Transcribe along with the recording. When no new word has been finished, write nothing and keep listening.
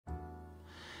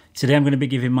Today I'm going to be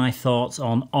giving my thoughts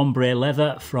on Ombré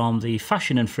Leather from the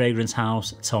fashion and fragrance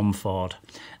house Tom Ford.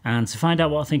 And to find out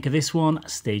what I think of this one,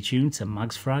 stay tuned to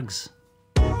Mags Frags.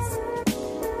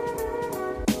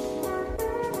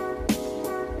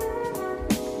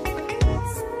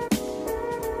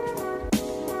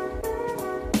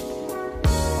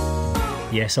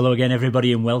 Yes, hello again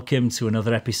everybody and welcome to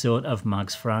another episode of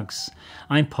Mags Frags.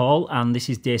 I'm Paul and this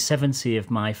is day 70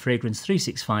 of my Fragrance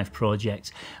 365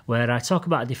 project where I talk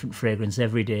about a different fragrance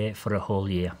every day for a whole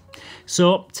year.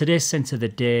 So today's scent of the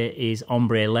day is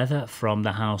Ombré Leather from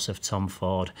the house of Tom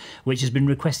Ford, which has been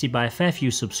requested by a fair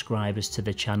few subscribers to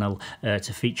the channel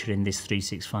to feature in this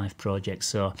 365 project,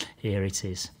 so here it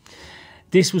is.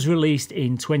 This was released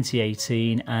in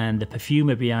 2018 and the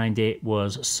perfumer behind it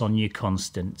was Sonia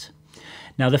Constant.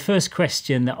 Now, the first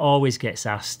question that always gets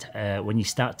asked when you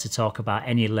start to talk about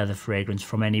any leather fragrance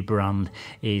from any brand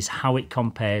is how it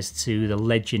compares to the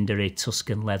legendary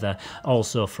Tuscan leather,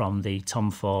 also from the Tom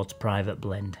Ford's private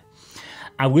blend.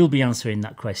 I will be answering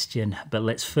that question, but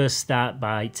let's first start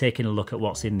by taking a look at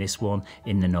what's in this one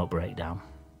in the note breakdown.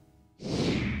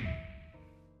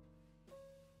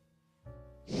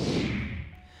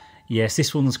 Yes,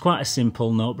 this one's quite a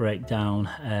simple note breakdown.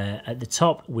 At the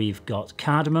top, we've got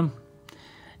Cardamom.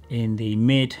 In the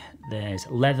mid, there's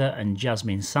leather and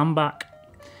jasmine sambac,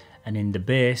 and in the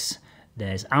base,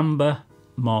 there's amber,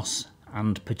 moss,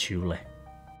 and patchouli.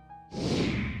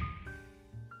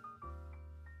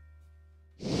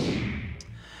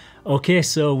 Okay,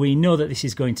 so we know that this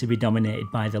is going to be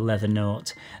dominated by the leather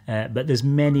note, but there's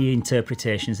many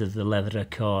interpretations of the leather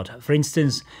accord. For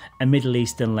instance, a Middle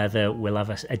Eastern leather will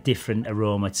have a different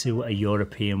aroma to a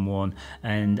European one,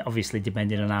 and obviously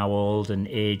depending on how old and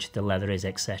aged the leather is,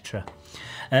 etc.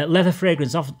 Leather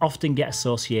fragrance often get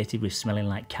associated with smelling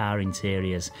like car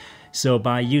interiors, so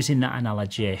by using that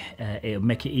analogy, it'll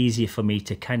make it easier for me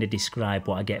to kind of describe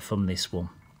what I get from this one.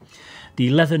 The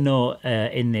leather note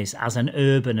in this has an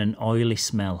urban and oily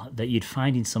smell that you'd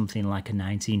find in something like a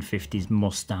 1950s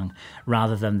Mustang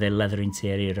rather than the leather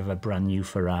interior of a brand new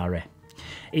Ferrari.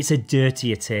 It's a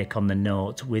dirtier take on the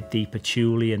note with the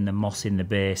patchouli and the moss in the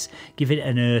base, give it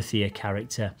an earthier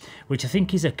character, which I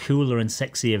think is a cooler and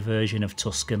sexier version of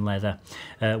Tuscan leather,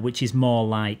 which is more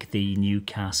like the new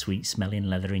car sweet smelling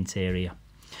leather interior.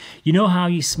 You know how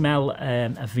you smell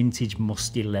a vintage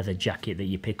musty leather jacket that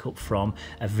you pick up from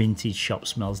a vintage shop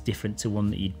smells different to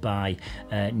one that you'd buy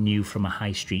new from a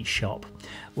high street shop?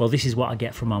 Well, this is what I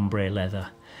get from Ombré Leather.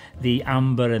 The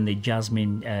amber and the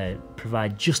jasmine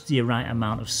provide just the right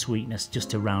amount of sweetness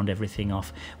just to round everything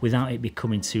off without it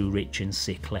becoming too rich and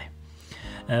sickly.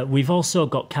 We've also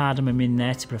got cardamom in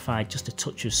there to provide just a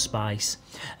touch of spice,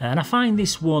 and I find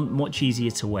this one much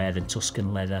easier to wear than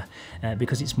Tuscan leather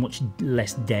because it's much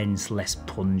less dense, less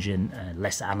pungent,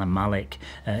 less animalic,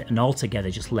 and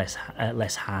altogether just less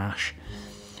harsh.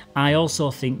 I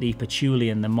also think the patchouli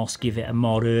and the moss give it a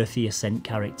more earthier scent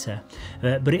character,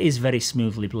 but it is very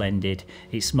smoothly blended.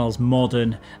 It smells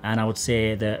modern, and I would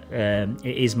say that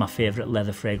it is my favourite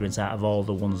leather fragrance out of all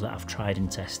the ones that I've tried and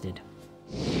tested.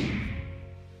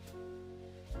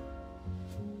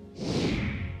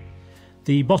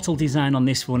 The bottle design on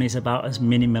this one is about as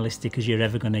minimalistic as you're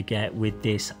ever going to get with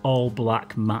this all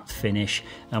black matte finish,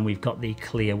 and we've got the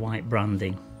clear white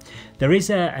branding. There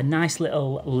is a nice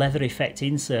little leather effect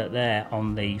insert there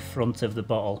on the front of the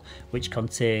bottle which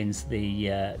contains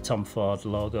the Tom Ford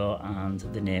logo and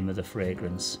the name of the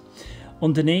fragrance.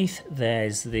 Underneath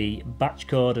there's the batch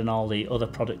code and all the other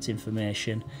product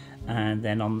information, and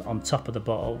then on top of the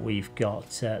bottle we've got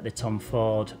the Tom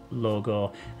Ford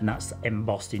logo, and that's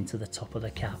embossed into the top of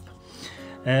the cap.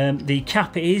 The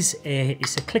cap it's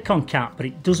a click-on cap, but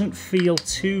it doesn't feel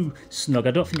too snug.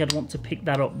 I don't think I'd want to pick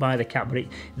that up by the cap, but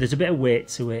there's a bit of weight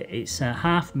to it. It's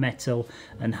half metal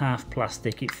and half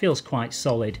plastic. It feels quite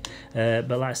solid, but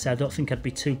like I said, I don't think I'd be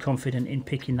too confident in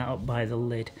picking that up by the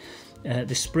lid.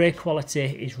 The spray quality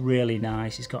is really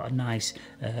nice. It's got a nice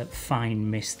fine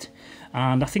mist,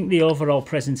 and I think the overall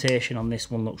presentation on this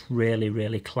one looks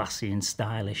really classy and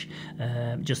stylish.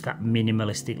 Just that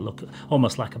minimalistic look,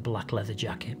 almost like a black leather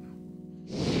jacket.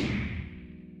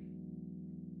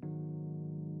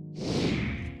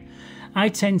 I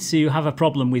tend to have a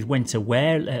problem with when to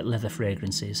wear leather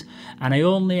fragrances, and I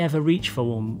only ever reach for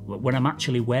one when I'm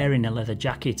actually wearing a leather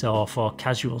jacket or for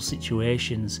casual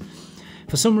situations.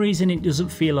 For some reason it doesn't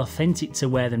feel authentic to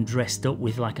wear them dressed up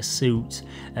with like a suit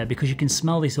because you can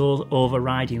smell this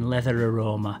overriding leather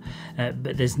aroma,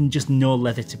 but there's just no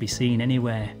leather to be seen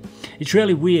anywhere. It's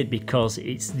really weird because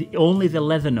it's only the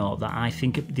leather note that I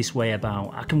think this way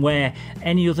about. I can wear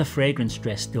any other fragrance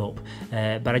dressed up,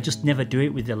 but I just never do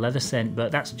it with the leather scent,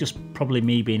 but that's just probably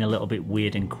me being a little bit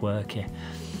weird and quirky.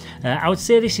 I would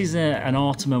say this is an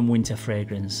autumn and winter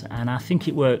fragrance, and I think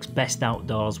it works best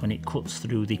outdoors when it cuts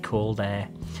through the cold air.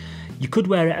 You could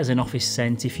wear it as an office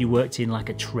scent if you worked in like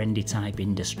a trendy type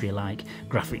industry like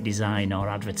graphic design or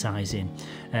advertising,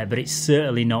 but it's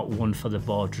certainly not one for the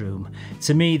boardroom.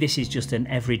 To me, this is just an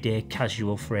everyday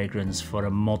casual fragrance for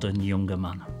a modern younger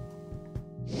man.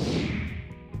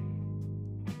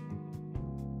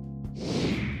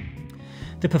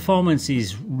 The performance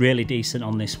is really decent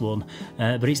on this one,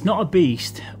 but it's not a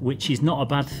beast, which is not a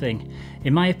bad thing.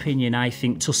 In my opinion, I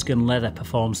think Tuscan leather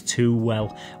performs too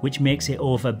well, which makes it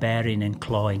overbearing and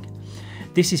clawing.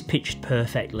 This is pitched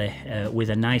perfectly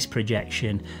with a nice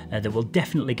projection that will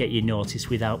definitely get you noticed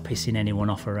without pissing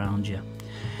anyone off around you.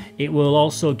 It will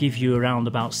also give you around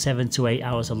about 7 to 8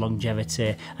 hours of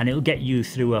longevity, and it'll get you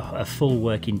through a full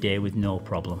working day with no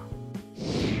problem.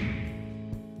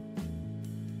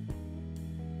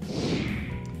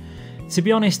 To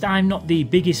be honest, I'm not the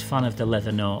biggest fan of the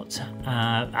leather note.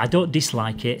 I don't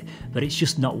dislike it, but it's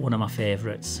just not one of my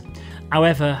favourites.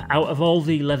 However, out of all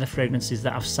the leather fragrances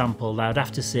that I've sampled, I would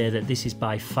have to say that this is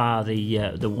by far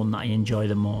the one that I enjoy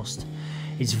the most.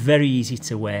 It's very easy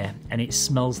to wear, and it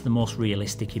smells the most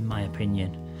realistic in my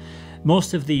opinion.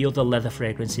 Most of the other leather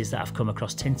fragrances that I've come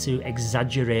across tend to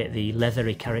exaggerate the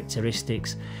leathery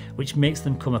characteristics, which makes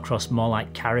them come across more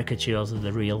like caricatures of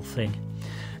the real thing.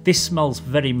 This smells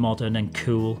very modern and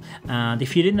cool, and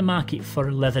if you're in the market for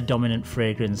a leather dominant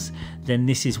fragrance, then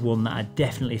this is one that I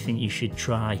definitely think you should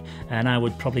try, and I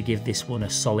would probably give this one a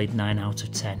solid 9 out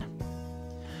of 10.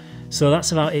 So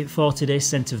that's about it for today's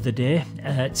scent of the day.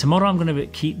 Tomorrow I'm going to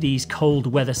keep these cold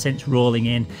weather scents rolling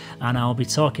in, and I'll be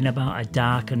talking about a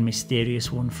dark and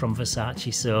mysterious one from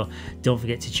Versace, so don't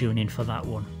forget to tune in for that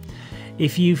one.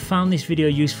 If you found this video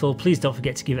useful, please don't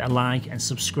forget to give it a like and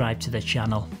subscribe to the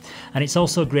channel. And it's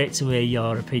also great to hear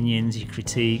your opinions, your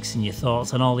critiques and your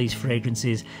thoughts on all these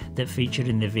fragrances that featured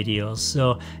in the videos.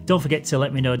 So don't forget to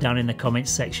let me know down in the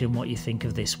comments section what you think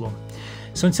of this one.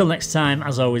 So until next time,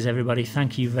 as always everybody,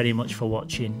 thank you very much for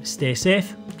watching. Stay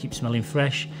safe, keep smelling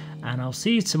fresh, and I'll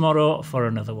see you tomorrow for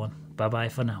another one. Bye bye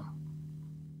for now.